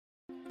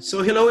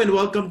So hello and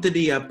welcome to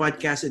the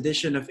podcast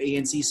edition of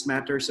ANC's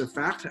Matters of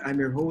Fact. I'm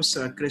your host,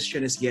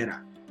 Christian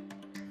Esguerra.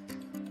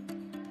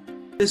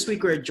 This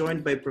week we're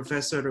joined by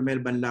Professor Rommel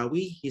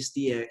Banlaoi. He's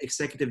the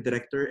Executive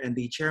Director and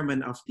the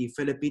Chairman of the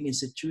Philippine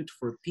Institute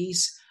for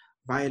Peace,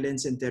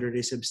 Violence and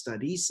Terrorism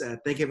Studies.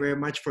 Thank you very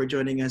much for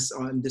joining us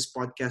on this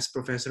podcast,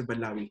 Professor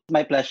Banlaoi.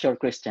 My pleasure,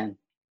 Christian.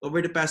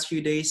 Over the past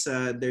few days,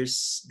 there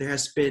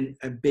has been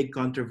a big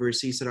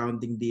controversy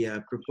surrounding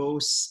the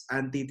proposed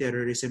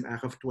Anti-Terrorism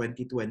Act of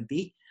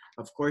 2020.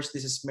 Of course,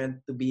 this is meant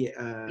to be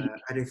a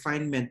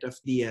refinement of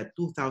the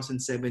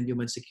 2007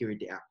 Human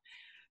Security Act.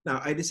 Now,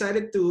 I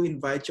decided to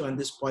invite you on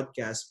this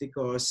podcast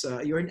because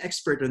you're an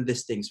expert on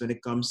these things when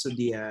it comes to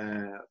the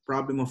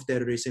problem of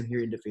terrorism here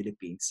in the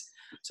Philippines.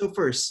 So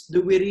first,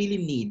 do we really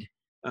need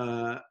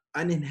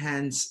an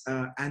enhanced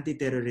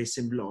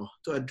anti-terrorism law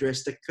to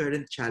address the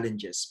current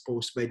challenges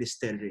posed by these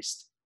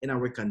terrorists in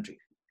our country?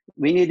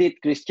 We need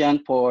it,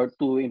 Christian, for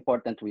two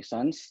important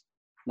reasons.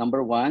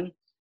 Number one,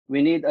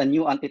 we need a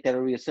new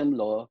anti-terrorism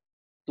law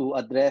to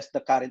address the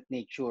current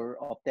nature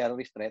of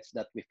terrorist threats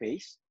that we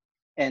face.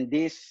 And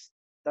these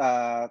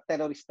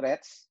terrorist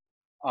threats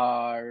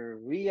are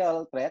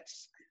real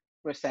threats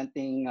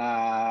presenting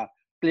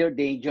clear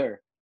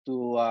danger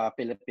to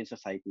Philippine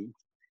society.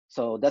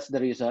 So that's the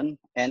reason.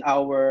 And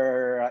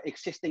our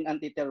existing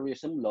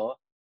anti-terrorism law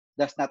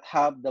does not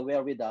have the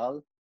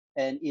wherewithal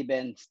and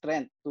even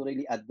strength to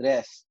really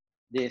address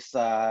this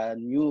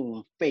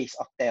new phase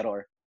of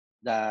terror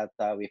that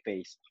we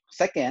face.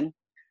 Second,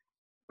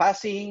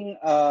 passing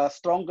a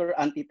stronger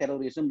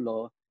anti-terrorism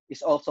law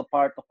is also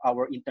part of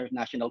our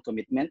international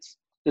commitments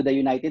to the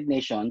United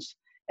Nations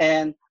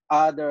and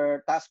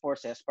other task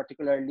forces,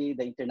 particularly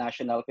the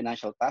International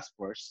Financial Task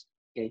Force,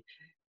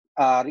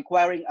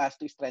 requiring us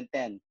to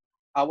strengthen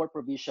our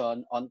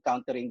provision on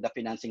countering the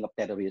financing of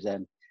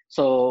terrorism.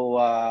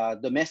 So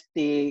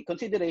domestic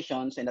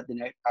considerations and at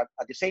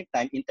the same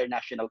time,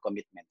 international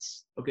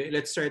commitments. Okay,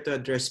 let's try to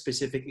address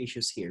specific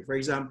issues here. For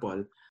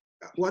example,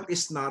 what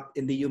is not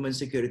in the Human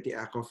Security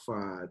Act of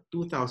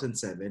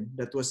 2007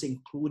 that was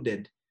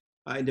included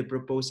in the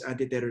proposed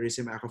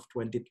Anti-Terrorism Act of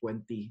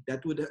 2020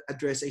 that would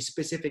address a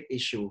specific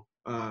issue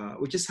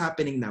which is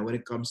happening now when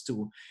it comes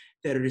to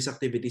terrorist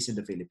activities in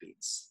the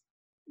Philippines?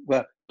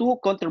 Well, two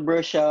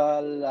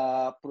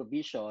controversial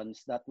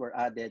provisions that were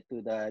added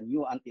to the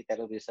new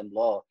anti-terrorism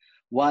law.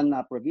 One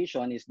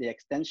provision is the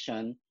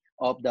extension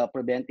of the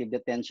preventive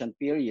detention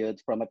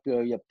period from a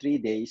period of 3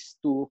 days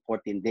to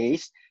 14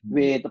 days,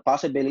 with the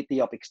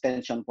possibility of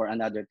extension for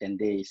another 10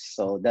 days.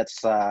 So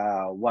that's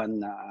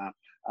one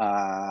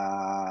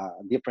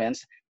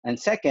difference. And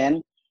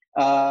second,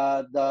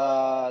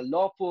 the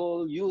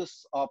lawful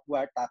use of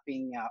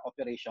wiretapping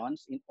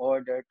operations in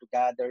order to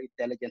gather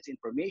intelligence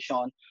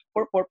information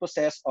for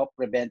purposes of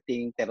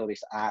preventing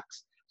terrorist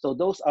acts. So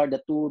those are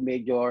the two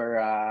major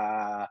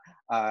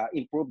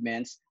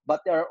improvements,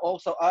 but there are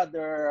also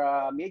other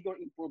major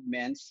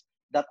improvements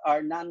that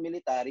are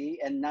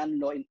non-military and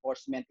non-law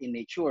enforcement in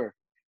nature.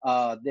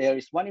 There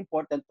is one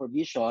important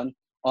provision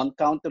on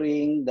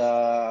countering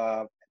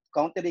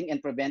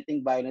and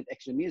preventing violent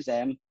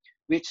extremism,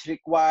 which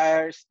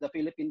requires the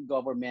Philippine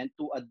government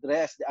to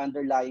address the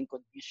underlying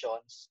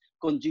conditions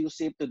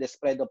conducive to the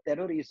spread of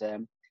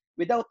terrorism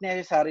without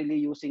necessarily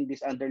using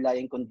these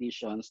underlying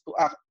conditions to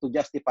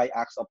justify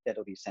acts of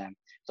terrorism.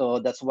 So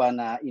that's one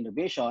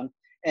innovation.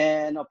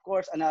 And of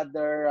course,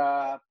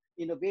 another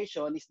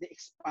innovation is the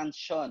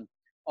expansion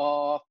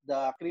of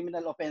the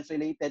criminal offense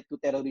related to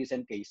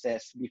terrorism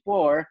cases.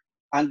 Before,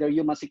 under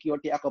Human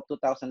Security Act of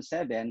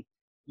 2007,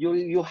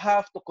 you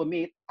have to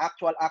commit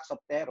actual acts of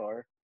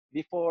terror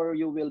before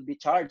you will be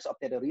charged of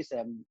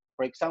terrorism.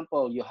 For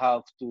example, you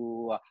have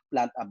to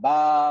plant a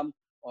bomb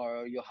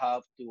or you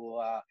have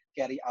to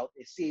carry out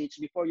a siege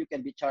before you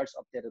can be charged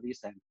of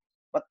terrorism.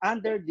 But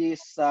under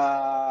this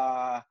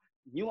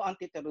new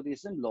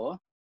anti-terrorism law,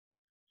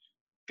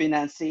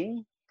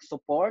 financing,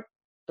 support,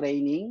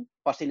 training,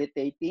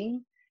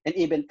 facilitating, and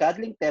even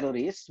cuddling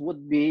terrorists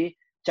would be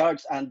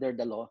charged under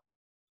the law.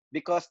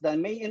 Because the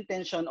main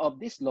intention of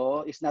this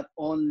law is not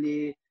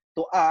only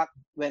to act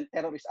when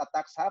terrorist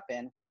attacks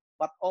happen,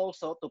 but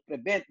also to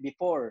prevent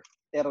before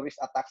terrorist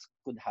attacks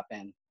could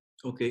happen.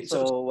 Okay.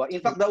 So in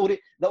fact, the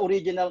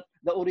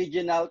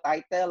original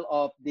title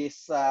of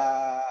this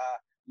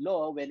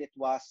law, when it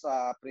was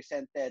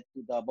presented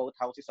to the both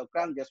houses of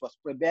Congress, was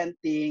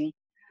preventing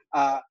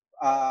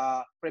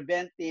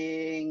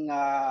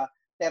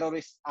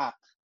terrorist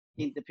act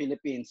in the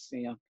Philippines.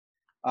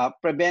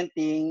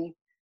 Preventing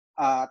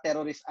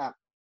terrorist act.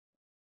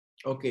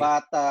 Okay.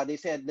 But they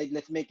said,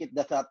 let's make it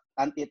the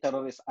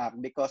anti-terrorist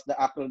act because the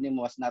acronym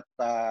was not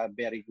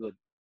very good.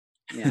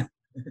 Yeah.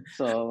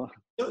 So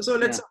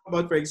let's talk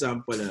about, for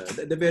example,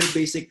 the very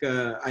basic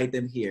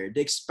item here,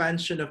 the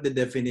expansion of the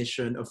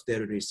definition of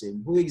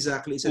terrorism. Who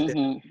exactly is a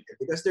terrorist?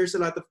 Because there's a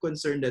lot of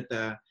concern that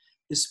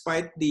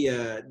despite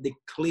the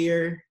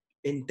clear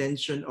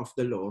intention of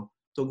the law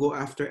to go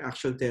after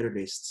actual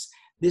terrorists,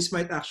 this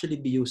might actually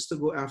be used to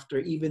go after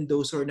even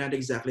those who are not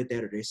exactly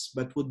terrorists,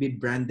 but would be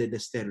branded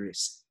as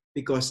terrorists.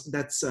 because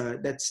that's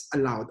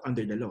allowed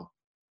under the law.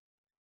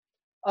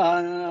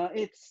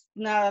 It's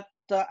not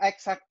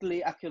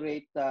exactly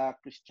accurate,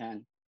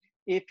 Christian.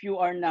 If you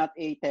are not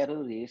a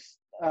terrorist,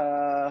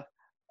 uh,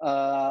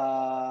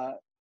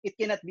 it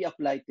cannot be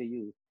applied to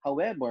you.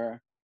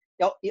 However,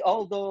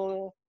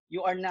 although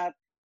you are not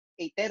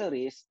a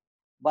terrorist,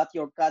 but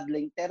you're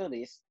cuddling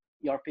terrorists,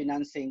 you're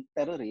financing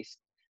terrorists,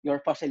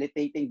 you're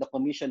facilitating the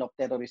commission of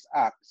terrorist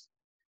acts,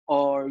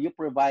 or you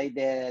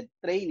provided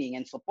training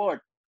and support,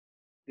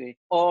 okay,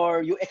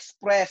 or you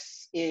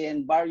express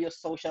in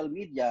various social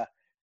media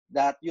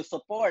that you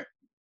support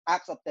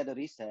acts of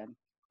terrorism,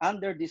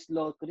 under this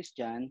law,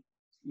 Christian,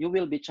 you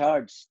will be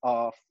charged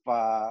of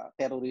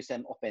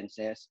terrorism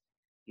offenses.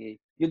 Okay?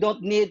 You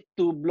don't need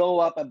to blow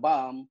up a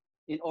bomb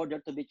in order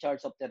to be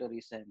charged of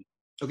terrorism.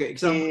 Okay,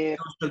 example, If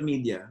social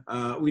media.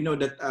 We know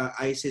that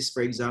ISIS,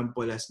 for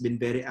example, has been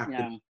very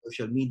active yeah, on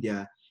social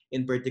media,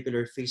 in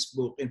particular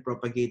Facebook, in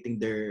propagating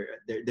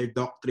their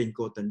doctrine,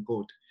 quote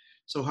unquote.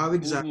 So how mhm.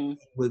 exactly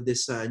will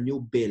this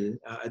new bill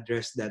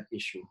address that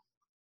issue?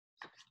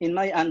 In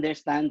my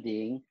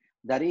understanding,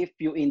 that if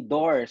you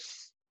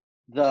endorse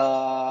the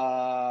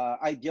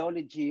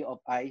ideology of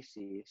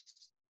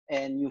ISIS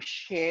and you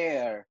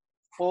share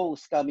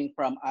posts coming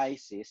from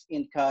ISIS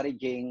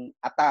encouraging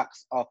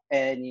attacks of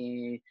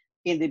any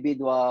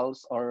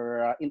individuals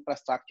or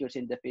infrastructures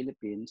in the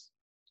Philippines,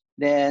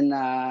 then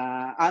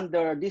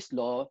under this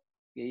law,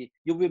 okay,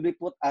 you will be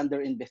put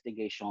under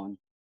investigation.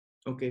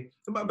 Okay,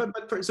 but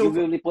You so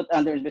far, will be put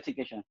under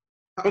investigation.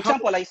 For how?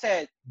 example,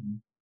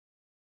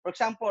 for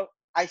example,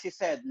 ISIS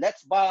said,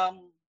 let's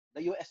bomb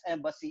the US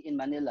Embassy in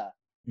Manila.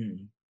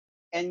 Mm,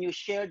 And you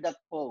share that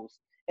post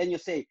and you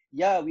say,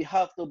 yeah, we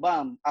have to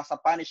bomb as a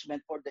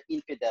punishment for the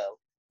infidel.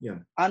 yeah.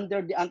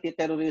 Under the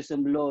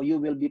anti-terrorism law, you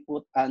will be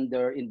put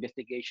under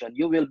investigation.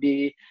 You will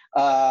be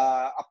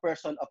a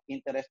person of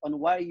interest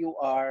on why you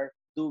are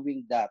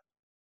doing that.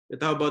 But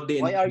how about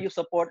the Why are you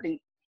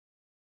supporting?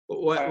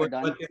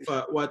 Pardon?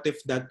 what if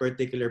that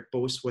particular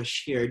post was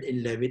shared in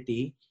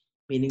levity,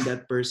 meaning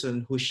that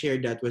person who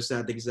shared that was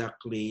not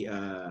exactly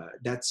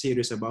that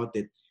serious about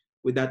it?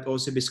 Would that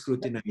also be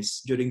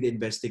scrutinized during the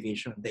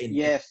investigation? The intent.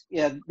 Yes,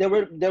 yeah,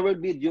 there will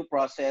be due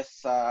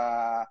process,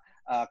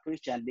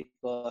 Christian,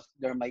 because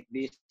there might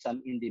be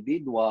some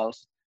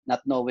individuals not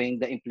knowing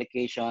the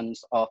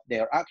implications of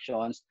their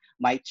actions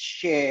might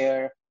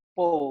share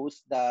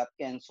posts that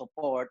can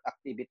support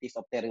activities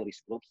of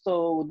terrorist groups.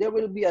 So there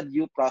will be a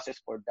due process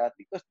for that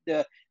because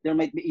there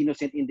might be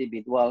innocent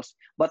individuals.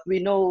 But we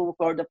know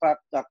for the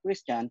fact,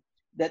 Christian,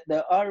 that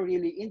there are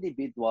really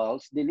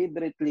individuals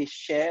deliberately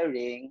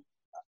sharing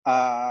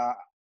uh,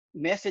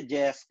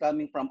 messages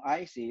coming from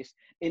ISIS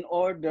in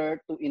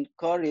order to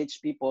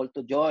encourage people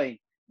to join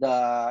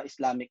the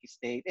Islamic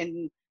State.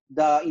 And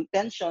the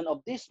intention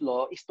of this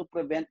law is to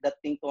prevent that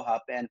thing to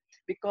happen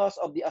because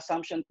of the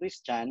assumption,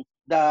 Christian,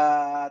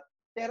 that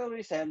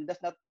terrorism does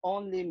not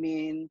only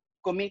mean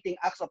committing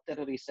acts of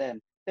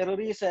terrorism.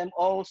 Terrorism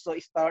also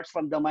starts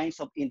from the minds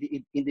of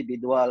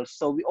individuals.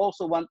 So we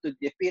also want to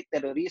defeat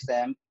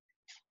terrorism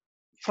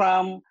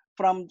from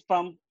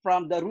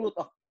the root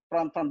of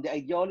from the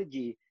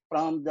ideology,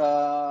 from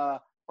the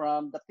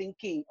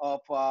thinking of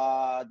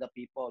the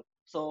people.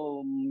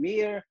 So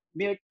mere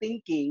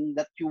thinking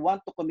that you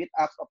want to commit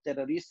acts of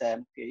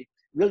terrorism, okay,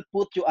 will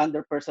put you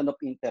under person of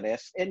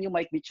interest, and you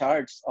might be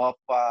charged of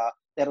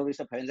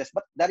terrorism offenses.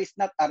 But that is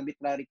not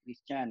arbitrary,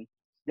 Christian.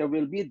 There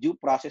will be due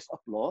process of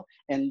law,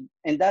 and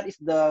that is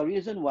the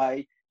reason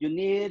why you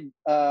need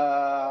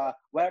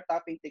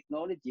wiretapping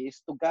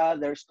technologies to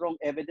gather strong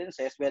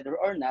evidences whether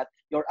or not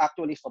you're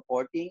actually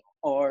supporting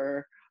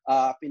or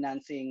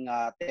financing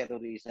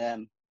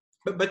terrorism.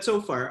 But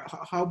so far,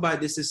 how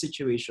bad is the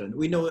situation?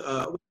 We know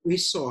we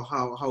saw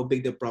how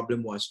big the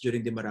problem was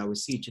during the Marawi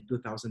siege in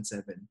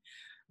 2007.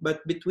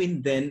 But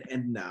between then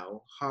and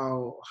now,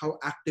 how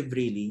active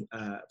really,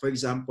 for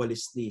example,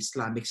 is the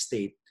Islamic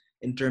State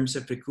in terms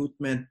of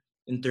recruitment,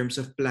 in terms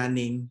of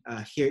planning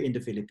here in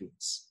the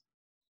Philippines?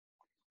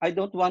 I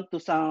don't want to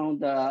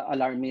sound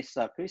alarmist,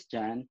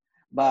 Christian,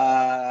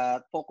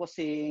 but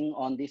focusing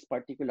on this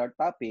particular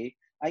topic,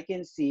 I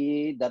can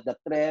see that the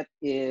threat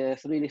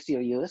is really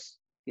serious.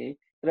 Okay,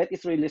 threat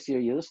is really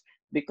serious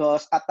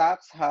because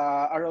attacks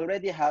are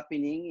already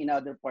happening in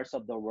other parts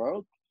of the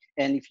world.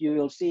 And if you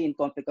will see in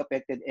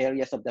conflict-affected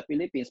areas of the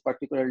Philippines,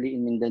 particularly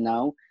in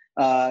Mindanao,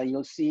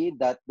 you'll see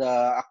that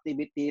the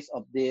activities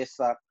of these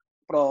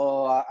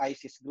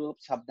pro-ISIS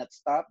groups have not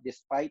stopped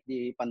despite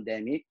the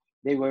pandemic.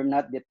 They were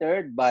not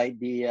deterred by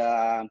the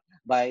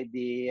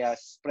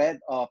spread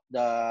of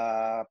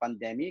the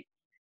pandemic.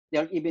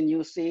 They're even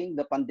using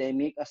the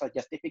pandemic as a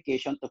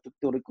justification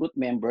to recruit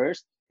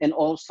members and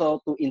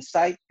also to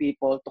incite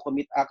people to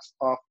commit acts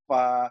of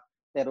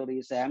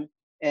terrorism.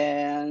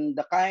 And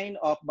the kind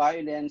of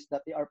violence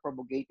that they are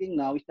propagating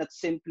now is not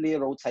simply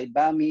roadside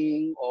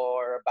bombing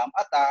or bomb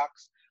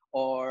attacks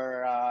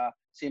or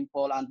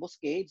simple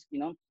ambuscades.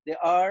 They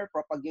are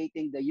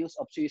propagating the use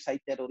of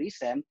suicide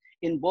terrorism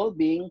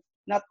involving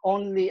not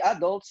only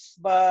adults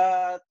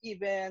but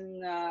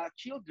even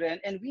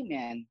children and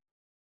women.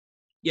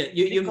 Yeah,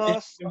 you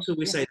because mentioned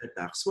suicide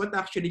attacks. What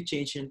actually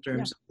changed in yeah.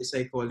 terms of the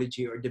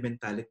psychology or the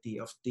mentality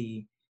of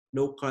the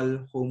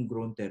local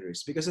homegrown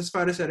terrorists? Because as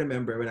far as I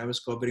remember, when I was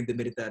covering the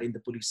military and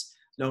the police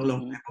long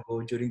Mm-hmm. time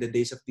ago during the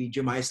days of the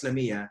Jemaah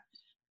Islamiyah,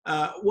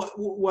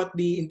 what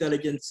the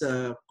intelligence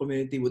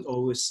community would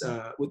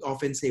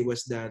often say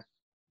was that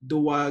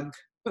duwag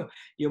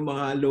yung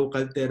mga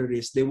local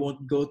terrorists, they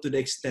won't go to the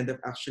extent of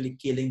actually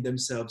killing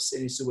themselves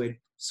in a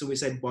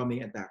suicide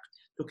bombing attack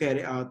to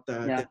carry out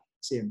Yeah.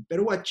 terrorism.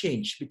 Pero what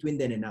changed between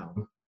then and now?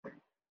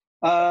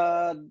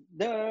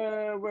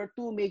 There were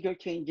two major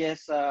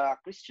changes,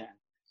 Christian.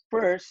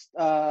 First,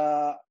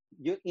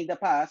 in the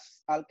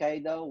past, Al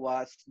Qaeda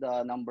was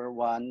the number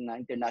one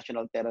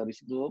international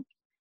terrorist group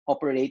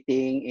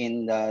operating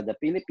in the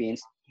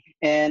Philippines.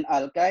 And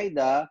Al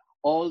Qaeda,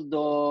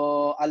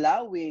 although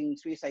allowing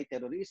suicide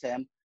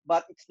terrorism,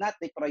 but it's not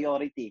the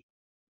priority.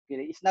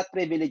 Okay? It's not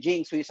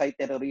privileging suicide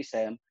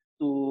terrorism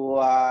to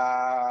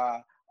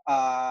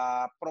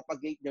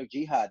propagate their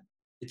jihad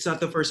It's not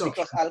the first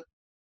option. because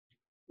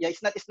yeah,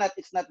 it's not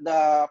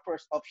the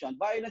first option.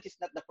 Violence is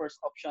not the first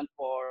option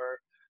for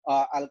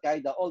Al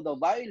Qaeda.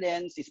 Although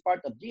violence is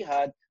part of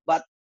jihad,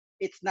 but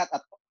it's not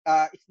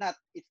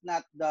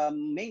the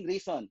main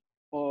reason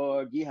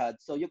for jihad.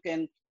 So you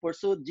can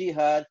pursue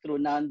jihad through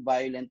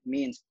non-violent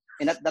means.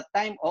 And at that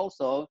time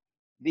also,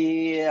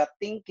 the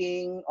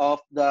thinking of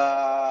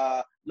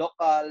the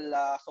local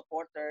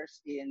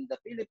supporters in the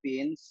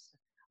Philippines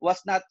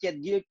was not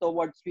yet geared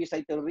towards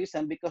suicide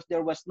terrorism because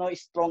there was no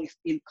strong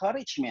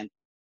encouragement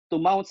to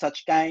mount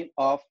such kind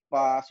of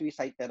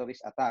suicide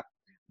terrorist attack.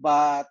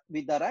 But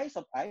with the rise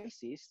of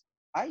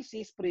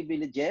ISIS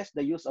privileges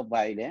the use of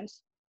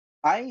violence.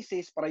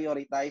 ISIS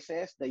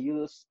prioritizes the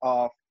use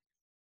of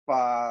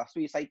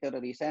suicide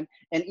terrorism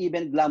and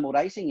even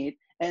glamorizing it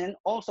and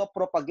also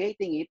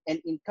propagating it and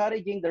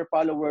encouraging their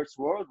followers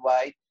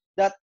worldwide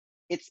that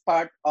it's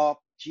part of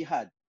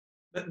jihad.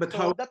 But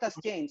So that has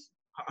changed.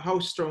 how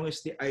strong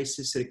is the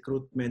ISIS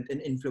recruitment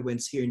and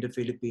influence here in the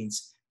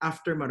Philippines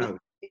after It, Marawi?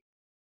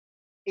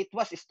 it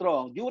was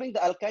strong. During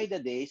the Al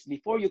Qaeda days,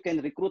 before you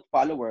can recruit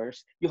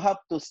followers, you have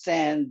to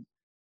send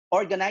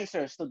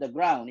organizers to the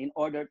ground in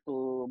order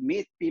to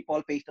meet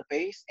people face to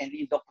face and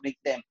indoctrinate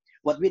them.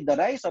 But with the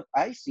rise of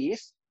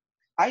ISIS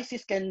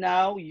can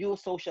now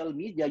use social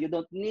media. You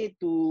don't need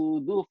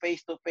to do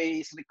face to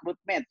face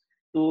recruitment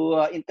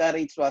to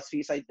encourage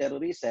suicide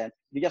terrorism.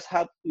 You just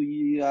have to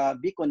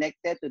be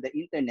connected to the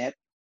internet,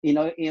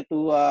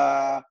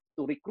 to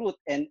recruit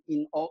and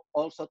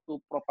also to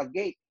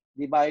propagate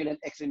the violent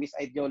extremist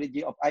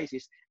ideology of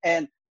ISIS.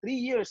 And 3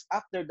 years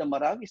after the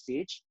Marawi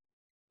siege,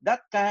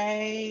 that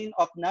kind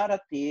of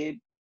narrative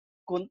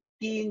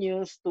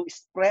continues to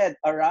spread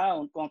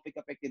around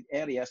conflict-affected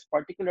areas,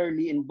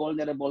 particularly in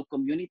vulnerable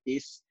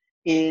communities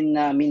in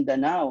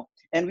Mindanao.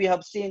 And we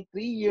have seen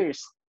 3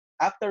 years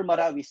after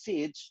Marawi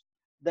siege,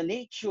 the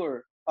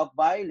nature of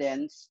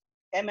violence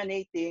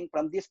emanating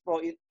from these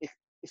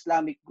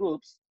pro-Islamic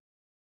groups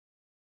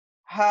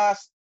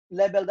has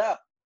leveled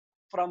up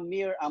from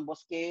mere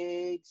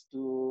ambuscades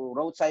to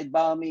roadside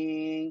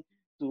bombing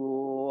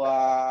to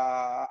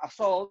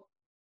assault.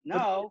 But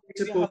Now we're we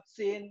supposed have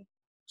seen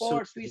so,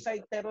 4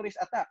 suicide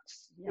terrorist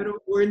attacks. Yeah. pero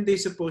weren't they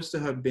supposed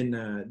to have been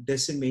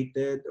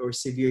decimated or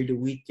severely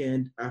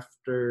weakened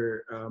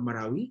after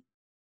Marawi?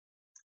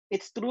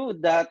 It's true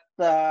that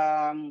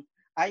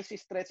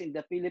ISIS threats in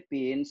the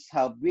Philippines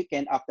have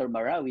weakened after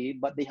Marawi,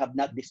 but they have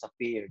not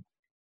disappeared.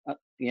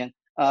 Yeah.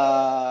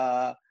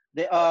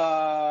 They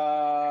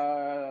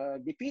are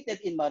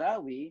defeated in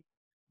Marawi,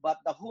 but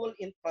the whole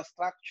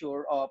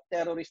infrastructure of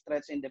terrorist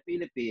threats in the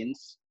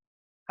Philippines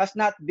has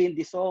not been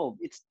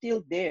dissolved. It's still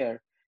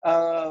there.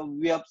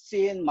 We have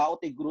seen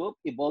Maute Group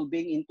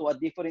evolving into a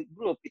different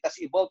group. It has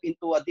evolved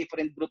into a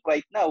different group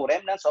right now.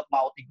 Remnants of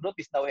Maute Group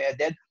is now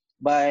headed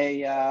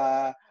by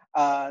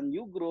a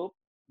new group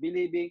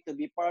believing to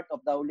be part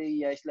of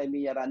Dawliya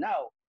Islamiyya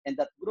now. And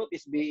that group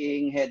is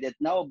being headed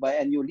now by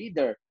a new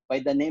leader by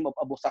the name of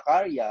Abu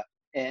Zakaria.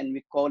 And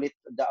we call it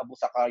the Abu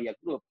Zakaria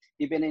group.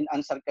 Even in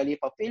Ansar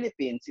Khalifa,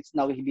 Philippines, it's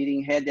now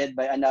being headed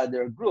by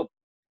another group.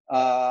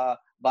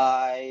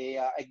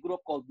 By a group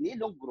called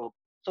Nilong Group.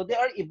 So they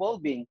are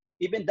evolving.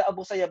 Even the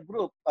Abu Sayyaf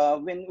group,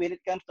 when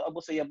it comes to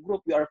Abu Sayyaf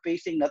group, we are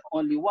facing not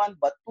only one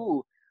but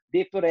two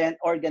different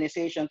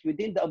organizations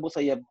within the Abu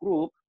Sayyaf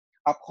group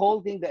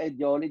upholding the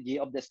ideology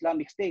of the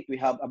Islamic State.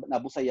 We have an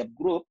Abu Sayyaf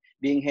group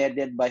being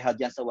headed by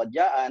Hadjan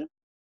Sawadjaan,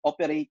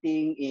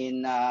 operating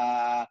in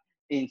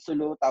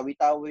Sulu,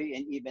 Tawi-Tawi,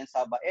 and even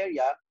Sabah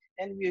area.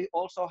 And we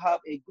also have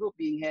a group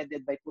being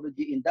headed by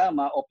Puruji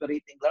Indama,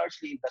 operating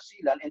largely in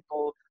Basilan and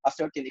to a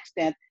certain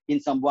extent in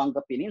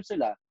Zamboanga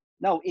Peninsula.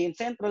 Now, in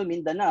central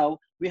Mindanao,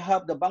 we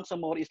have the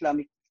Bangsamoro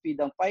Islamic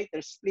Freedom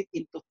Fighters split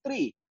into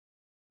three.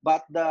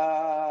 But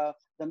the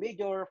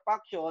major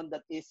faction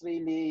that is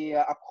really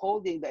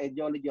upholding the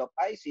ideology of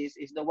ISIS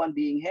is the one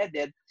being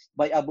headed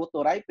by Abu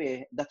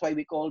Turaipe. That's why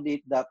we called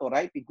it the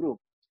Turaipe group.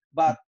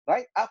 But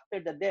right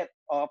after the death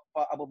of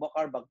Abu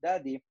Bakr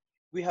Baghdadi,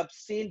 we have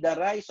seen the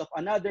rise of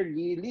another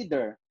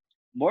leader,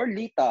 more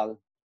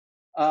lethal,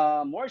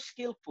 more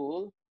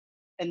skillful,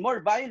 and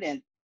more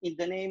violent in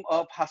the name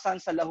of Hassan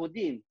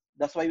Salahuddin.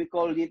 That's why we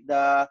call it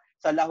the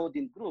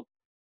Salahuddin Group.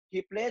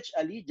 He pledged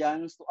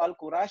allegiance to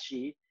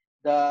al-Qurashi,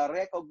 the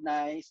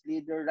recognized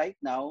leader right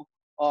now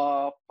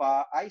of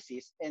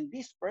ISIS. And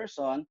this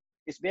person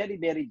is very,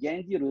 very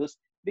dangerous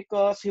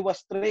because he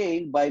was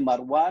trained by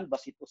Marwan,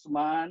 Basit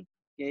Usman,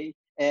 okay,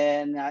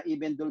 and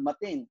even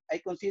Dulmatin. I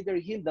consider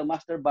him the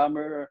master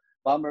bomber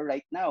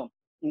right now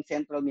in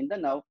central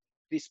Mindanao,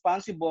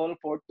 responsible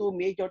for two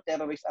major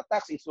terrorist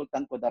attacks in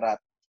Sultan Kudarat.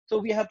 So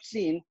we have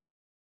seen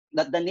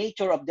that the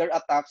nature of their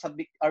attacks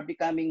are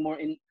becoming more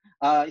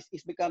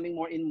is becoming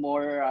more and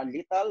more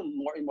lethal,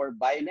 more and more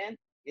violent,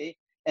 okay,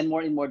 and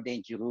more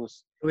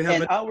dangerous. We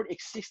have And a our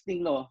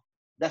existing law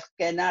that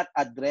cannot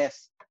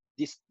address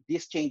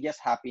these changes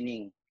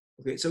happening.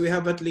 Okay, so we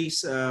have at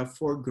least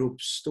four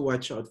groups to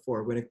watch out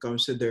for when it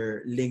comes to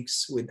their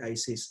links with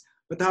ISIS.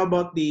 But how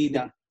about the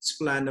Yeah.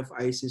 plan of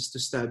ISIS to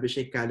establish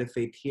a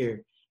caliphate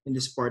here in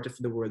this part of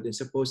the world? And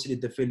supposedly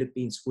the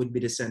Philippines would be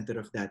the center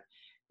of that.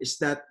 Is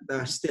that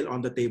still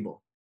on the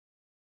table?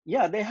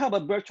 Yeah, they have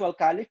a virtual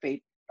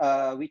caliphate,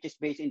 which is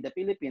based in the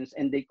Philippines,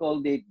 and they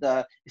called it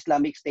the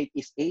Islamic State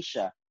East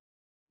Asia.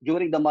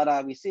 During the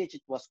Marawi siege,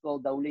 it was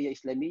called Dawliya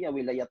Islamiyya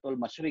Wilayatul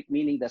Mashriq,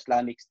 meaning the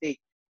Islamic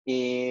State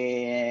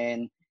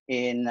in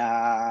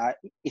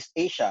East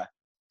Asia.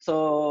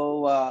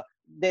 So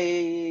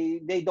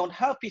they don't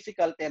have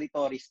physical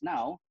territories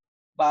now,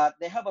 but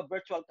they have a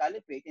virtual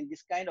caliphate, and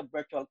this kind of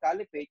virtual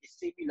caliphate is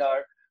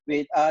similar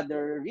with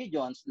other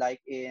regions like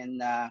in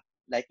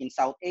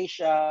South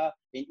Asia,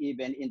 and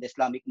even in the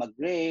Islamic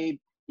Maghreb,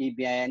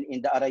 even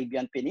in the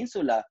Arabian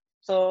Peninsula.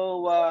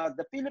 So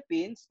the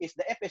Philippines is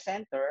the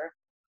epicenter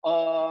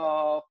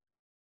of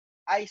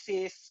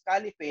ISIS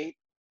caliphate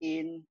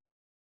in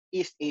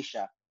East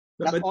Asia.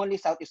 Not But only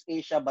Southeast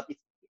Asia, but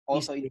it's East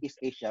also in East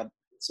Asia, Asia.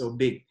 so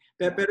big.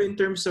 Yeah. Pero in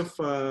terms of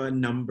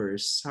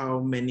numbers, how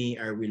many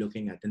are we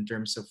looking at in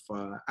terms of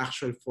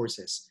actual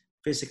forces,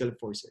 physical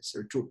forces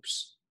or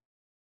troops?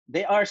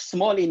 They are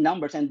small in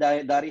numbers, and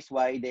that is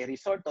why they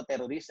resort to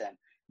terrorism.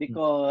 Hmm.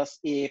 Because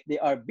if they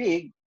are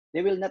big,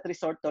 they will not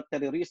resort to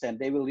terrorism.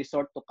 They will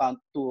resort to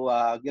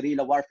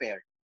guerrilla warfare.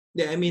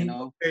 Yeah, I You mean,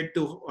 know, compared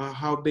to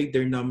how big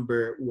their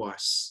number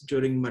was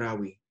during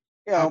Marawi,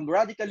 how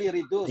radically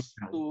big reduced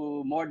now?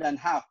 to more than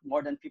half,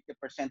 more than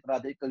 50%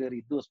 radically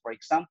reduced. For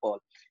example,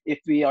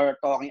 if we are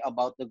talking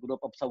about the group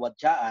of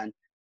Sawadjaan,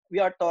 we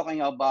are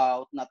talking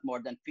about not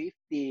more than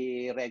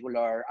 50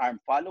 regular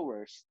armed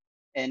followers.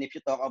 And if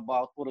you talk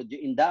about Puruju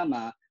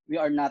Indama, we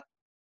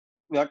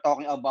are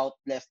talking about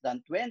less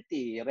than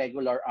 20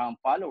 regular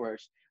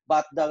followers.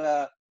 But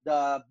the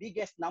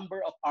biggest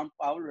number of armed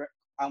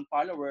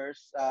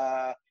followers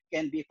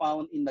can be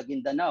found in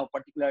Maguindanao,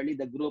 particularly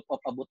the group of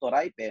Abu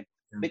Toraipe,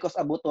 Yeah. because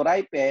Abu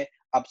Toraipe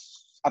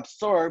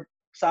absorbed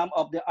some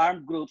of the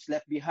armed groups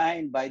left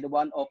behind by the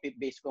one OPIP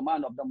base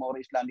command of the Moro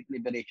Islamic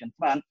Liberation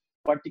Front,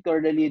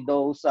 particularly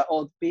those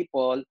old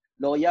people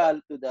loyal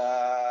to the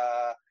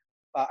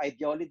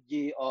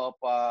ideology of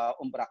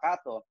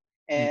Umbracato.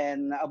 Mm.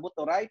 And Abu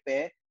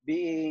Toraipe,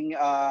 being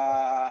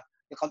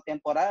the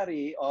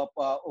contemporary of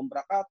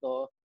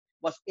Umbracato,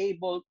 was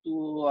able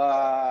to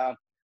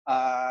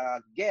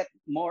get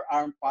more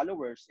armed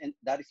followers. And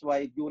that is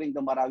why during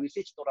the Marawi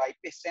siege,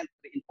 Toraipe sent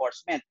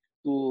reinforcement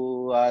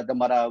to the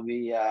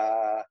Marawi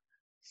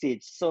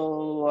siege.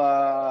 So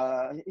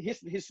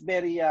he's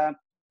very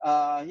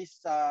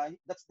that's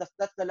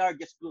the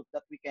largest group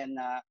that we can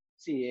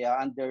see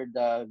under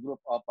the group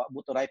of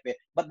Abu Toraipe.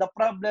 But the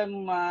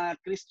problem,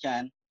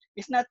 Christian,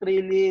 is not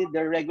really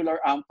the regular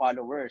armed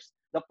followers.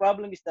 The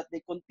problem is that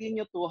they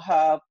continue to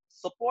have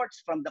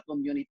supports from the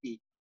community.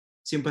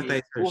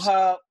 Okay, Sympathizers.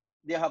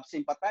 they have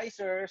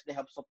sympathizers, they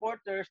have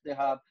supporters, they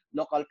have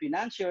local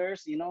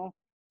financiers.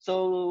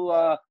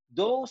 So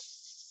those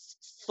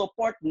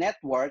support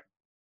network,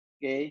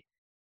 okay,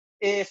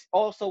 is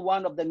also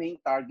one of the main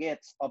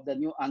targets of the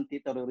new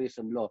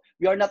anti-terrorism law.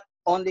 We are not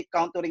only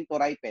countering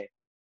Toraipe.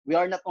 We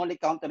are not only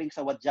countering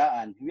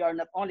Sawadjaan. We are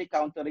not only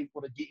countering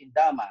Puruji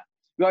Indama.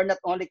 We are not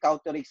only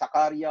countering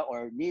Sakaria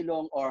or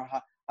Nilong or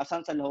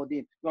Hassan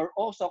Salahuddin. We are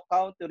also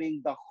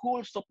countering the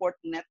whole support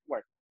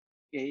network,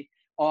 okay,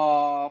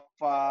 of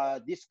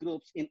these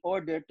groups in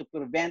order to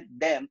prevent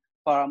them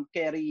from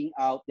carrying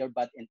out their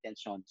bad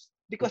intentions,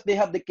 because they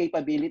have the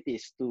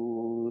capabilities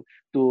to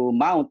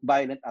mount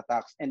violent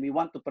attacks, and we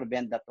want to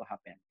prevent that to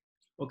happen.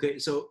 Okay,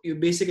 so you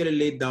basically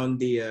laid down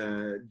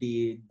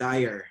the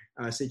dire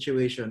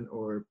situation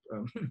or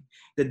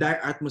the dire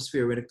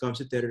atmosphere when it comes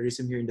to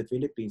terrorism here in the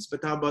Philippines.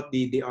 But how about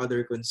the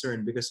other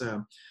concern? Because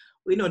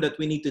we know that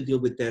we need to deal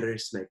with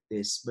terrorists like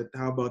this. But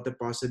how about the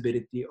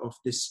possibility of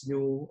this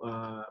new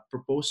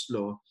proposed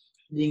law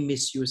being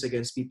misused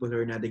against people who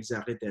are not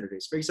exactly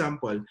terrorists? For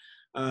example,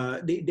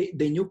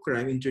 the new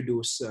crime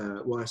introduced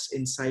was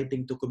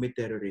inciting to commit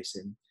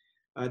terrorism.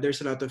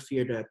 There's a lot of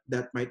fear that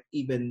that might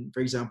even,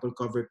 for example,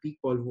 cover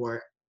people who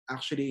are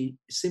actually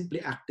simply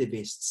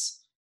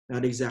activists,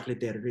 not exactly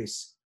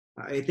terrorists.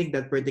 I think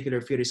that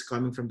particular fear is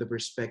coming from the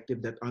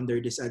perspective that under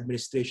this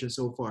administration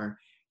so far,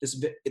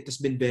 it has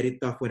been very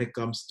tough when it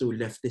comes to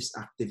leftist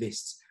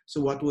activists.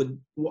 So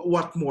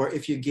what more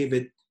if you give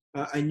it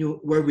a new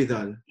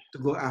wherewithal to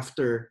go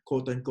after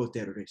quote unquote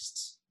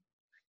terrorists?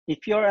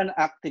 If you're an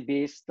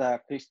activist,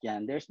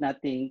 Christian, there's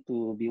nothing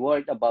to be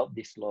worried about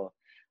this law.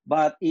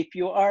 But if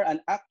you are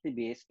an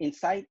activist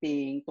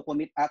inciting to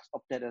commit acts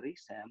of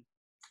terrorism,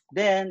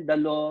 then the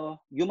law,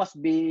 you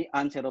must be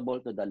answerable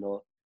to the law.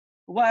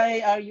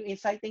 Why are you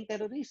inciting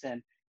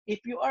terrorism?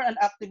 If you are an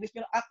activist,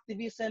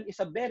 activism is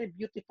a very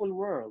beautiful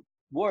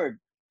word.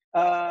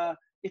 Uh,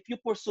 if you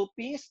pursue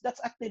peace, that's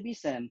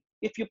activism.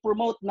 If you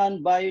promote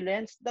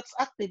non-violence, that's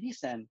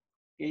activism.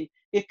 Okay?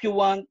 If you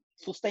want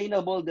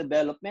sustainable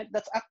development,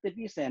 that's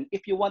activism.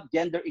 If you want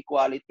gender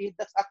equality,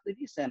 that's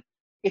activism.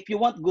 If you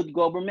want good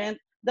government,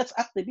 that's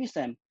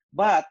activism.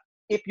 But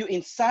if you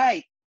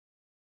incite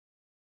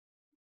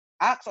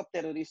acts of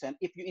terrorism,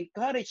 if you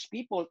encourage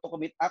people to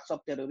commit acts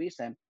of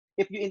terrorism,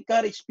 if you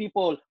encourage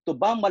people to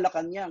bomb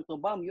Malacanang, to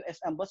bomb U.S.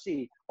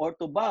 Embassy, or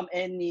to bomb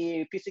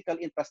any physical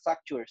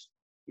infrastructures,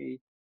 okay,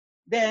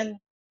 then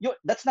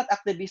that's not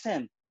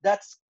activism.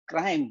 That's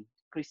crime,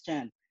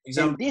 Christian. And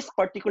Example. this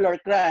particular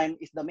crime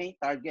is the main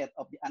target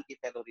of the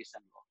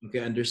anti-terrorism law. Okay,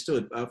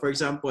 understood. For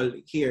example,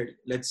 here,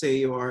 let's say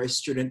you are a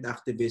student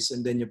activist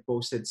and then you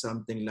posted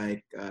something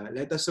like,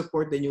 let us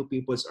support the New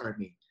People's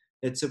Army.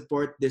 Let's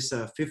support this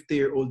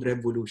 50-year-old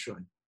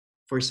revolution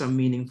for some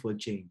meaningful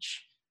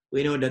change.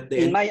 We know that the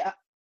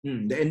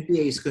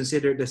NPA is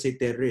considered as a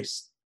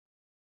terrorist.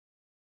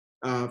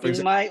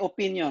 In my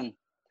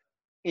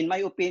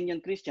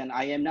opinion, Christian,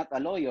 I am not a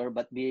lawyer,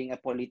 but being a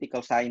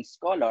political science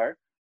scholar,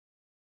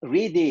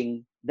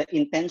 reading the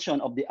intention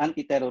of the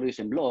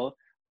anti-terrorism law,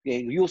 okay,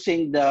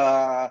 using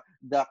the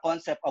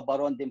concept of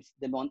Baron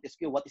de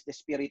Montesquieu, what is the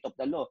spirit of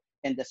the law?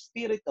 And the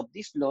spirit of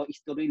this law is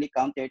to really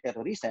counter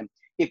terrorism.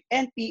 If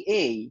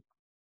NPA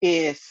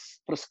is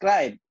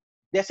prescribed,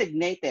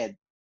 designated,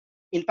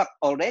 in fact,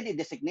 already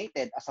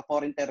designated as a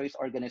foreign terrorist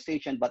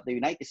organization, but the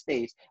United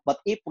States, but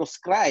if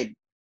prescribed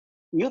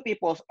New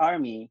People's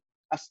Army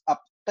as a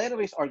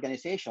terrorist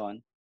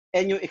organization,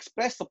 and you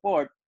express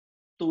support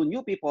to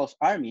New People's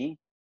Army,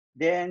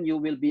 then you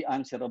will be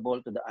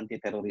answerable to the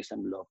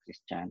anti-terrorism law,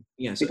 Christian.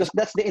 Yeah, because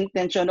that's the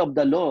intention of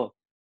the law,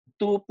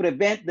 to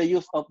prevent the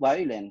use of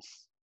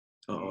violence.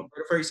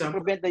 For example,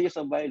 to prevent the use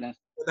of violence.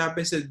 What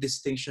happens to the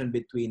distinction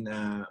between,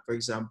 for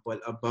example,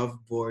 above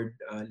board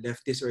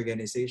leftist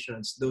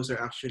organizations? Those are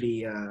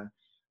actually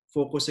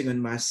focusing on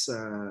mass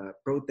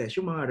protest,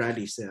 yung mga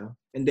rallies,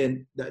 and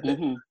then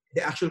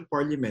the actual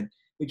parliament,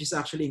 which is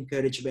actually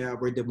encouraged by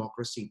our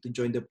democracy to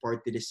join the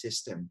party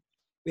system.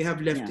 We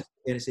have leftist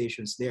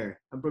organizations there.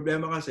 Ang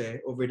problema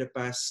kasi, over the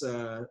past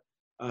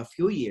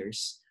few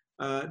years,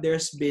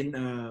 there's been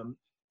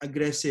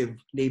aggressive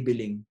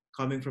labeling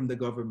coming from the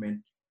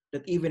government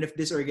that even if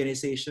these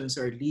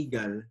organizations are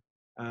legal,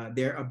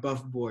 they're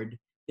above board,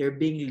 they're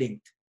being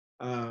linked,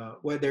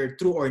 whether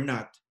true or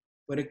not,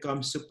 when it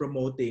comes to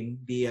promoting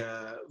the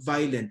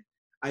violent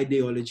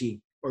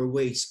ideology or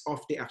ways of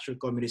the actual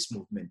communist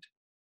movement.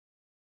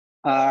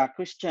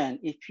 Christian,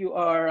 if you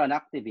are an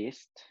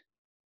activist,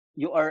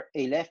 you are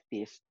a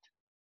leftist,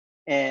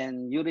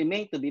 and you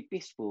remain to be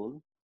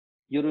peaceful,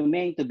 you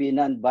remain to be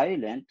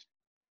non-violent,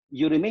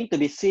 you remain to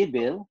be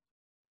civil,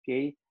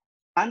 okay,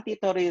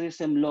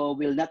 anti-terrorism law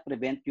will not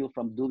prevent you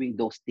from doing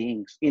those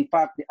things. In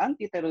fact, the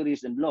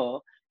anti-terrorism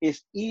law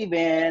is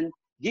even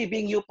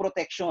giving you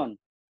protection,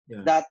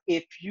 that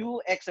if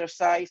you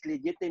exercise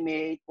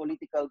legitimate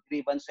political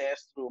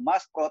grievances through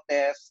mass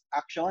protest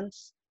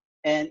actions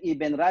and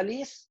even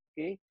rallies,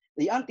 okay,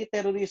 the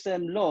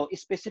anti-terrorism law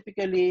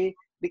specifically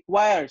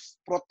requires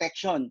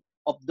protection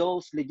of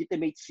those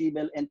legitimate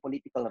civil and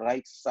political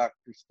rights,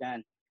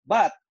 Christian.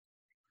 But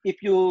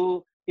if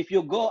you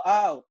go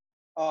out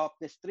of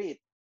the street,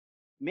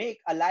 make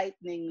a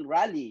lightning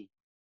rally,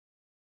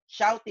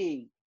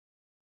 shouting,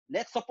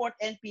 let's support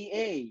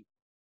NPA,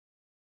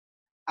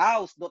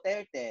 oust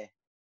Duterte,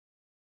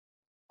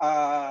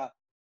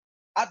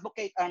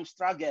 advocate armed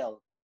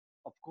struggle,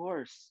 of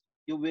course,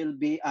 you will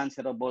be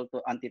answerable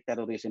to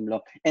anti-terrorism law.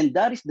 And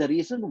that is the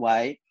reason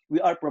why we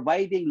are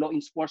providing law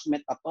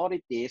enforcement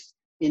authorities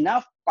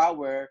enough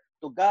power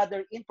to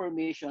gather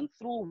information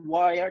through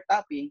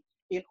wiretapping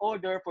in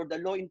order for the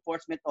law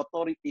enforcement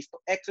authorities to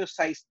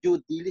exercise due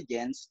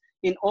diligence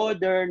in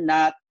order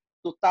not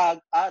to tag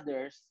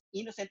others,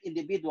 innocent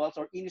individuals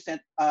or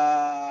innocent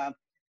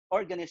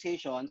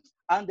organizations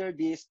under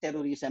this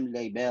terrorism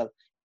label.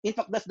 In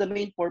fact, that's the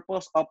main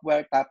purpose of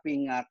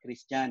wiretapping,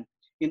 Christian,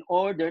 in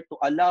order to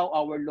allow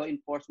our law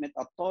enforcement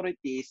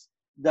authorities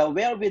the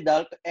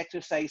wherewithal to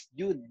exercise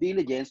due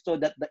diligence so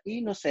that the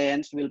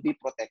innocents will be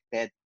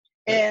protected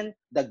and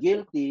the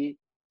guilty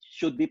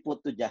should be put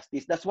to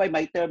justice. That's why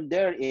my term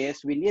there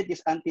is we need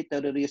this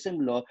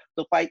anti-terrorism law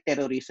to fight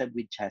terrorism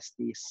with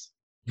justice.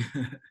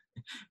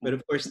 But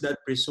of course, that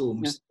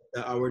presumes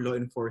that our law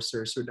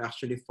enforcers would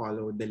actually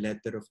follow the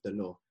letter of the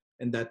law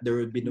and that there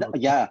would be no...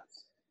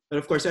 But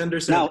of course, I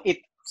understand now, if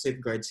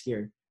safeguards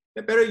here.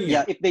 Pero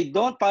if they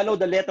don't follow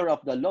the letter of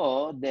the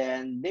law,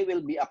 then they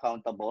will be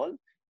accountable.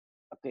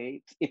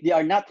 okay, if they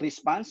are not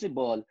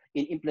responsible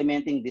in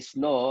implementing this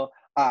law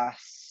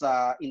as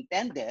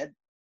intended,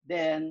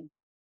 then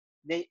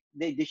they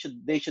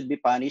should be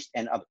punished,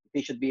 and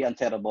they should be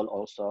answerable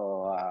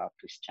also,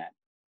 Christian.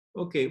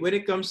 Okay, when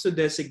it comes to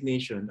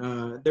designation,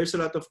 there's a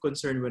lot of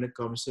concern when it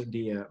comes to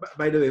the.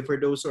 By the way, for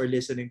those who are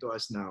listening to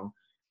us now,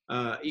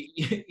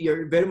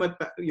 you're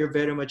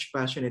very much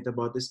passionate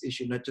about this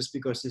issue, not just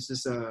because this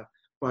is a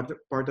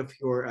part of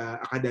your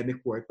academic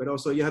work, but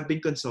also you have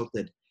been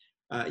consulted.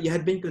 You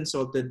had been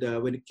consulted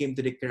when it came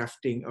to the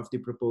crafting of the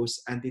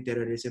proposed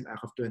Anti-Terrorism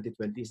Act of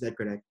 2020. Is that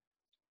correct?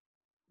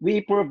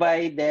 We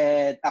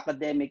provided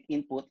academic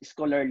input,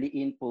 scholarly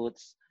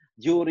inputs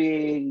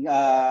during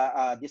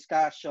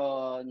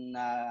discussion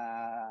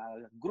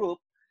group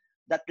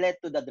that led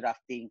to the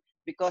drafting,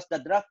 because the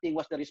drafting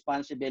was the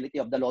responsibility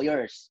of the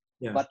lawyers.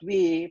 Yeah. But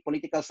we,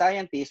 political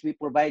scientists, we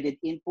provided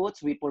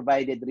inputs, we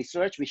provided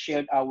research, we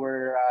shared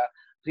our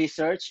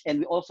research, and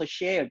we also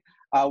shared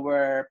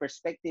our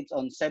perspectives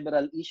on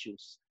several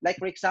issues. Like,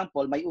 for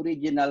example, my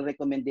original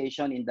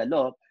recommendation in the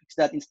law is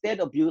that instead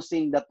of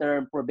using the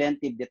term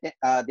preventive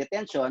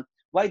detention,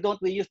 why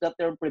don't we use the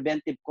term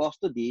preventive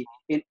custody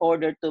in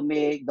order to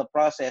make the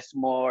process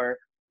more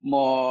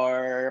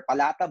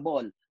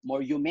palatable,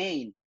 more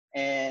humane,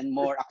 and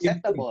more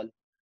acceptable?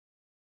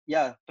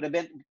 Yeah,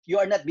 you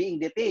are not being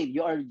detained,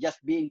 you are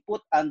just being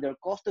put under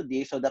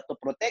custody so that to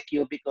protect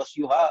you, because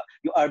you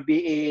are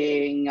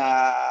being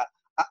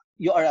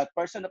you are a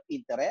person of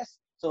interest,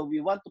 so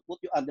we want to put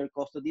you under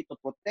custody to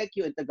protect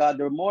you and to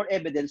gather more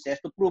evidences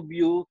to prove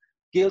you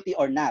guilty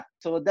or not.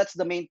 So that's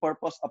the main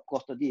purpose of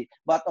custody.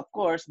 But of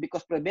course,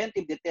 because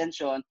preventive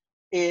detention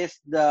is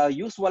the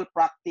usual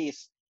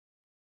practice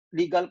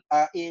legal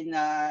in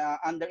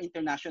under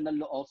international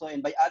law also,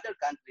 and by other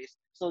countries,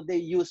 so they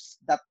use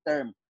that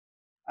term,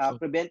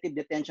 preventive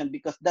detention,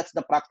 because that's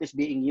the practice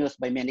being used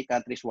by many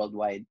countries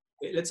worldwide.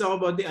 Okay, let's talk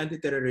about the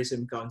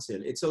Anti-Terrorism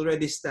Council. It's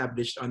already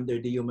established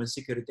under the Human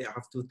Security Act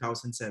of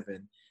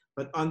 2007,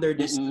 but under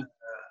this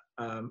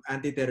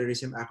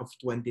Anti-Terrorism Act of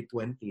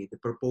 2020, the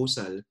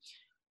proposal,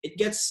 it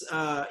gets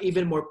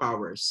even more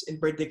powers. In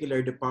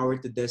particular, the power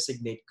to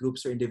designate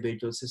groups or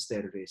individuals as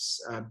terrorists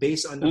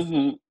based on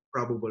a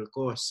probable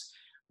cause.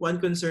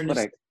 One concern is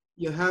Correct.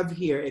 you have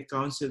here a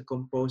council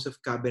composed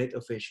of cabinet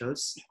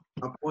officials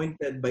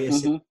appointed by a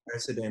sitting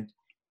president,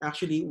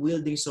 actually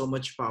wielding so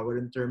much power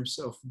in terms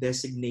of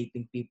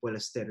designating people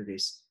as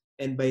terrorists.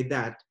 And by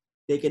that,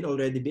 they can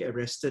already be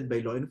arrested by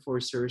law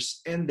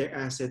enforcers and their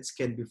assets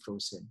can be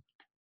frozen.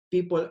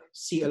 People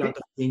see a lot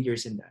of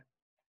dangers in that.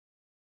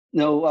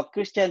 No,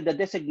 Christian, the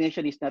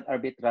designation is not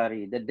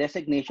arbitrary. The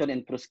designation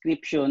and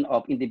prescription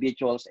of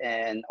individuals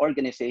and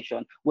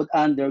organization would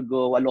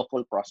undergo a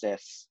lawful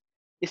process.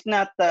 It's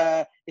not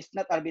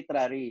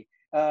arbitrary.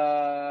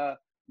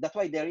 That's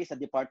why there is a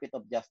Department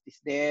of Justice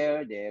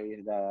there. There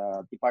is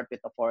the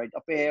Department of Foreign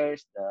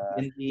Affairs,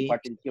 the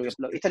Department of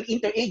Law. It's an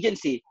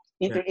interagency.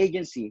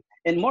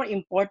 And more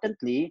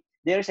importantly,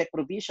 there is a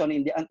provision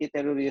in the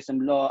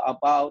anti-terrorism law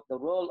about the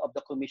role of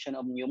the Commission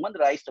on Human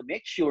Rights to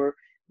make sure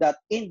that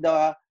in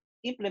the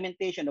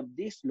implementation of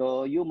this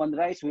law, human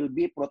rights will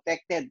be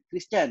protected,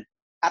 Christian,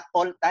 at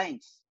all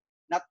times.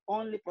 Not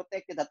only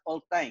protected at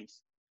all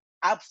times,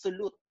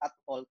 absolute at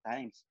all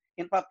times.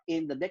 In fact,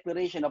 in the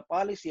declaration of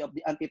policy of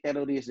the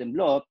anti-terrorism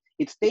law,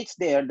 it states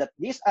there that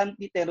this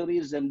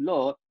anti-terrorism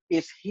law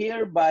is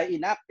hereby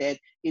enacted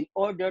in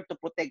order to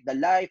protect the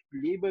life,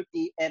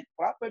 liberty, and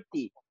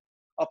property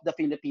of the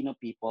Filipino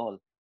people.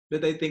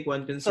 But I think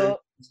one concern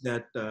is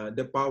that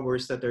the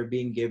powers that are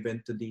being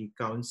given to the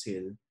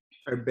council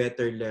are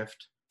better left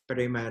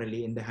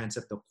primarily in the hands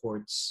of the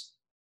courts.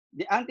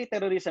 The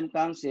Anti-Terrorism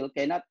Council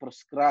cannot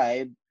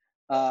prescribe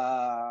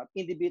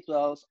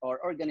individuals or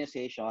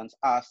organizations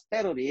as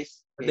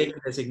terrorists. But they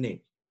can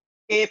designate.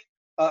 If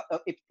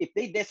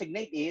they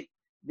designate it,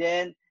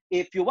 then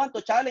if you want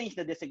to challenge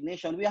the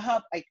designation, we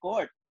have a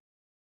court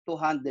to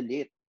handle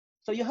it.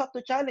 So you have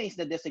to challenge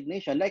the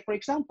designation. Like, for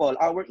example,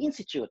 our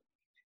institute.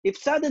 If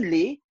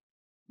suddenly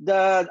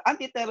the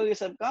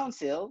Anti-Terrorism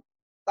Council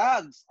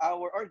tags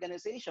our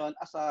organization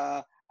as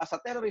a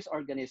terrorist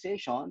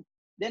organization,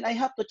 then I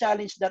have to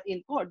challenge that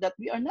in court that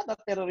we are not a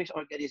terrorist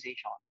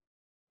organization.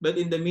 But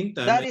in the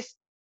meantime,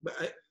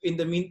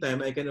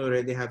 I can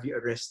already have you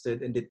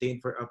arrested and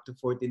detained for up to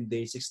 14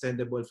 days,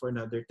 extendable for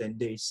another 10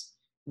 days,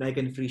 and I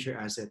can freeze your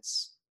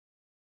assets.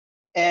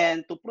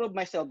 And to prove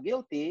myself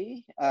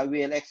guilty, I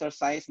will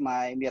exercise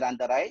my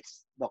Miranda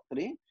rights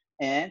doctrine,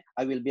 and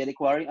I will be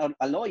requiring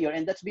a lawyer,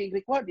 and that's being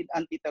required in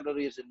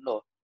anti-terrorism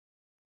law.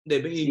 I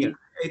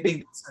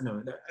think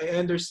I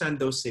understand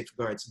those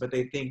safeguards, but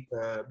I think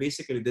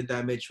basically the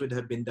damage would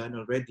have been done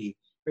already.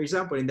 For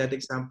example, in that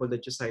example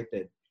that you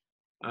cited,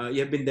 you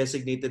have been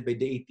designated by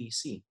the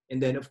ATC,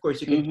 and then of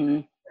course you can do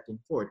that in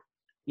court.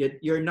 Yet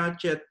you're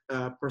not yet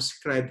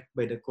prescribed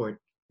by the court,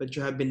 but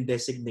you have been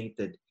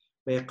designated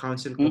by a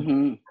council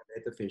committee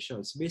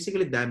officials.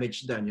 Basically,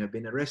 damage done. You have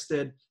been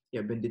arrested, you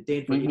have been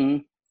detained for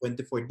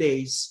 24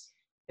 days,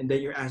 and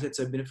then your assets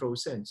have been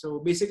frozen. So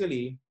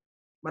basically,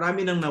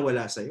 marami nang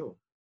nawala sa'yo.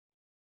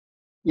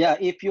 Yeah,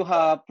 if you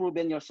have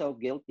proven yourself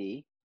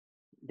guilty,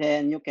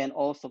 then you can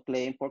also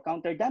claim for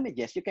counter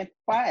damages. You can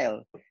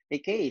file a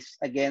case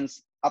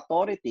against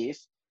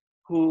authorities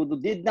who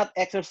did not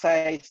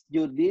exercise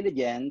due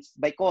diligence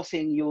by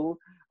causing you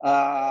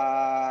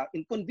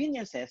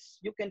inconveniences.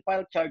 You can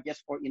file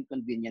charges for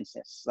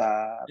inconveniences,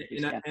 And,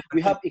 Christian. and We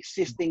actually, have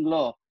existing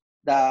law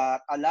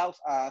that allows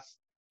us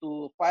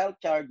to file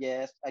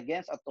charges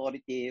against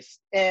authorities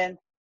and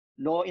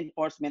law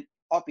enforcement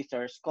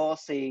officers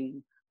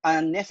causing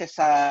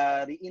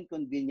unnecessary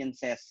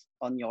inconveniences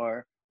on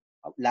your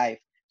life.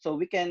 So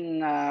we can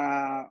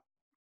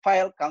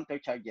file counter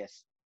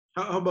charges.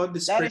 how about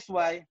this? That is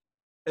why.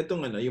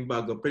 Itong yung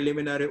bago,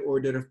 preliminary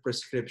order of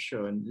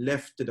prescription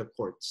left to the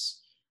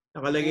courts.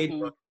 Nakalagay Mhm,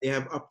 doon, they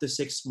have up to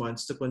 6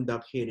 months to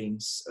conduct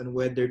hearings on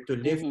whether to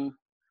lift mhm,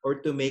 or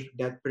to make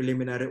that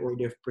preliminary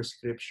order of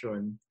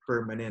prescription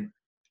permanent.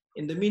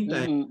 In the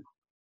meantime, mhm.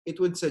 it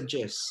would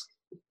suggest,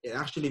 it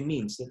actually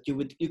means that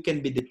you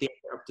can be detained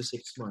for up to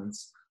 6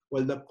 months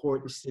while the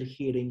court is still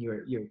hearing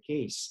your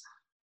case.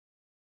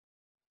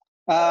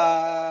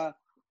 Uh,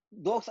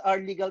 those are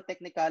legal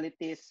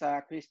technicalities,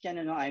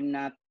 Christian. I'm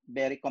not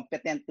very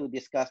competent to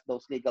discuss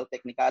those legal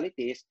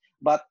technicalities,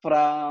 but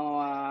from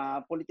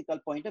a political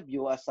point of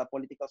view, as a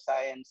political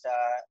science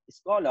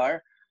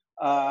scholar,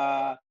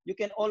 you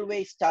can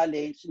always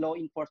challenge law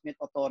enforcement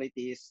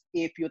authorities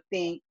if you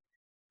think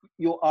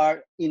you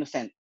are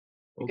innocent.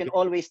 You can Okay.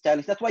 always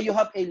challenge. That's why you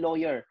have a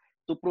lawyer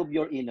to prove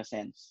your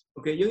innocence.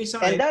 Okay, yung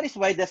isang And that is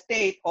why the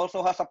state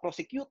also has a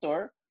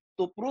prosecutor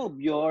to prove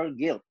your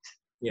guilt.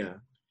 yeah.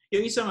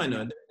 Yung isang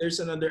Yeah.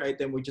 there's another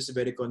item which is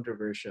very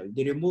controversial.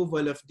 The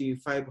removal of the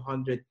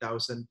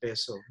 500,000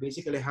 peso,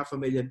 basically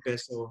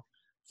 ₱500,000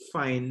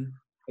 fine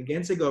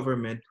against the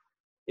government,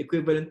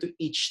 equivalent to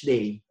each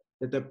day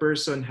that the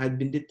person had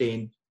been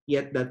detained,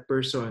 yet that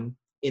person,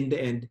 in the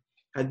end,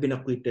 had been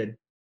acquitted.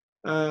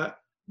 Uh,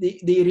 they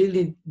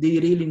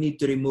really need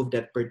to remove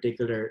that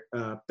particular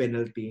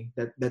penalty,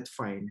 that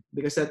fine,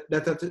 because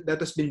that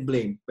has been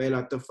blamed by a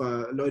lot of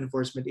law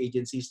enforcement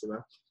agencies,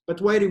 diba? But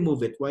why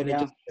remove it? Why not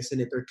Yeah. just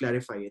lessen it or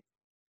clarify it?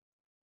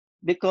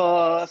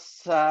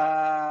 Because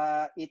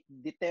it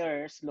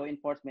deters law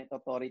enforcement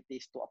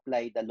authorities to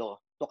apply the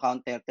law to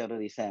counter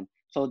terrorism.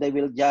 So they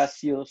will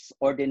just use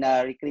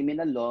ordinary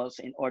criminal laws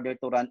in order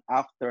to run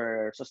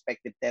after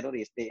suspected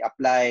terrorists. They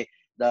apply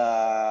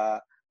the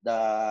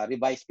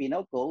revised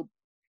penal code.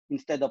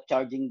 Instead of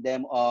charging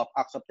them of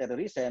acts of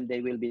terrorism, they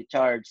will be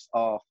charged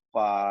of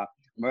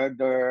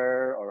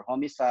murder or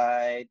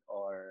homicide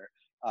or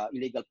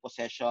illegal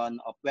possession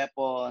of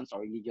weapons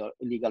or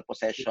illegal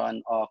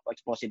possession of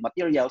explosive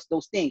materials,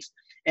 those things.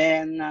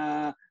 And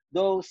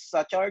those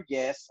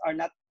charges are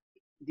not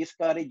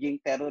discouraging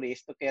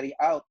terrorists to carry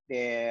out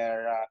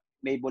their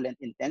malevolent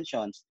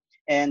intentions.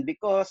 And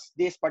because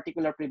this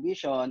particular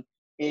provision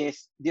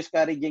is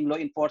discouraging law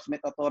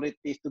enforcement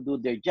authorities to do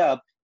their job,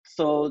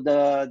 so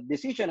the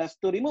decision is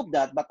to remove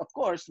that. But of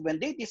course, when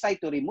they decide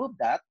to remove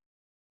that,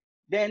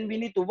 then we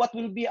need to, what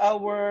will be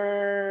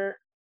our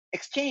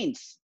exchange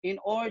in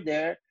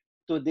order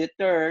to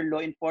deter law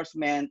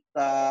enforcement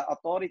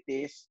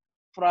authorities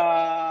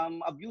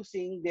from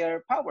abusing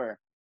their power.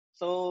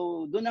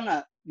 So doon na nga,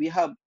 we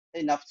have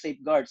enough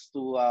safeguards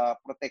to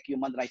protect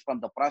human rights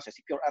from the process.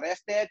 If you're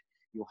arrested,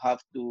 you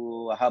have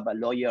to have a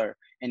lawyer.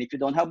 And if you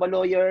don't have a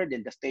lawyer,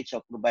 then the state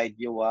shall provide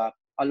you a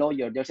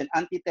lawyer. There's an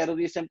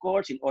anti-terrorism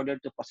courts in order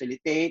to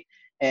facilitate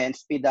and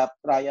speed up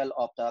trial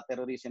of the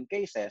terrorism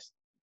cases.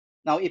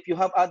 Now, if you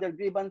have other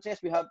grievances,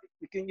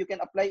 you can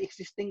apply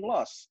existing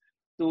laws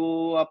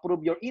to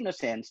prove your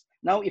innocence.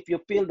 Now, if you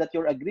feel that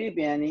you're aggrieved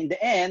and in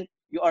the end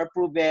you are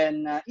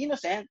proven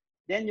innocent,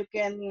 then you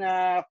can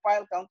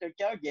file counter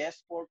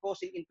charges for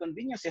causing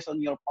inconveniences on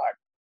your part.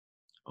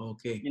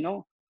 Okay. You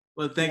know?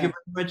 Well, thank you Yeah.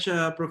 very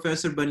much,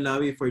 Professor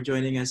Banlawi, for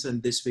joining us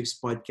on this week's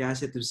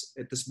podcast. It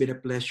has been a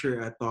pleasure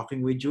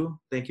talking with you.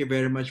 Thank you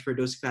very much for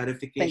those Thank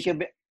clarifications.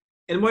 you.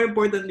 And more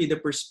importantly, the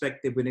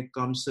perspective when it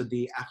comes to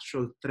the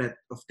actual threat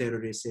of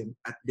terrorism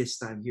at this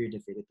time here in the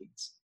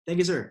Philippines. Thank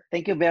you, sir.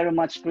 Thank you very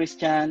much,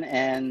 Christian,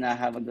 and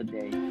have a good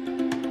day.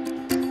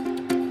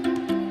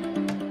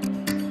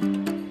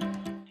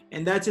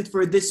 And that's it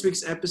for this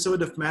week's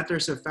episode of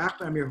Matters of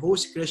Fact. I'm your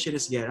host, Christian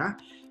Esguerra.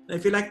 Now,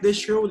 if you like this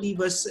show,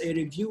 leave us a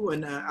review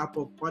on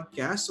Apple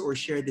Podcasts or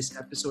share this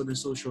episode on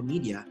social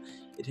media.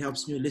 It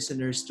helps new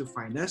listeners to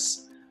find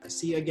us. I'll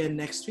see you again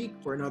next week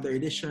for another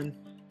edition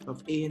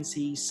of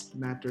ANC's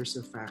Matters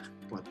of Fact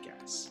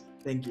podcast.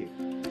 Thank you.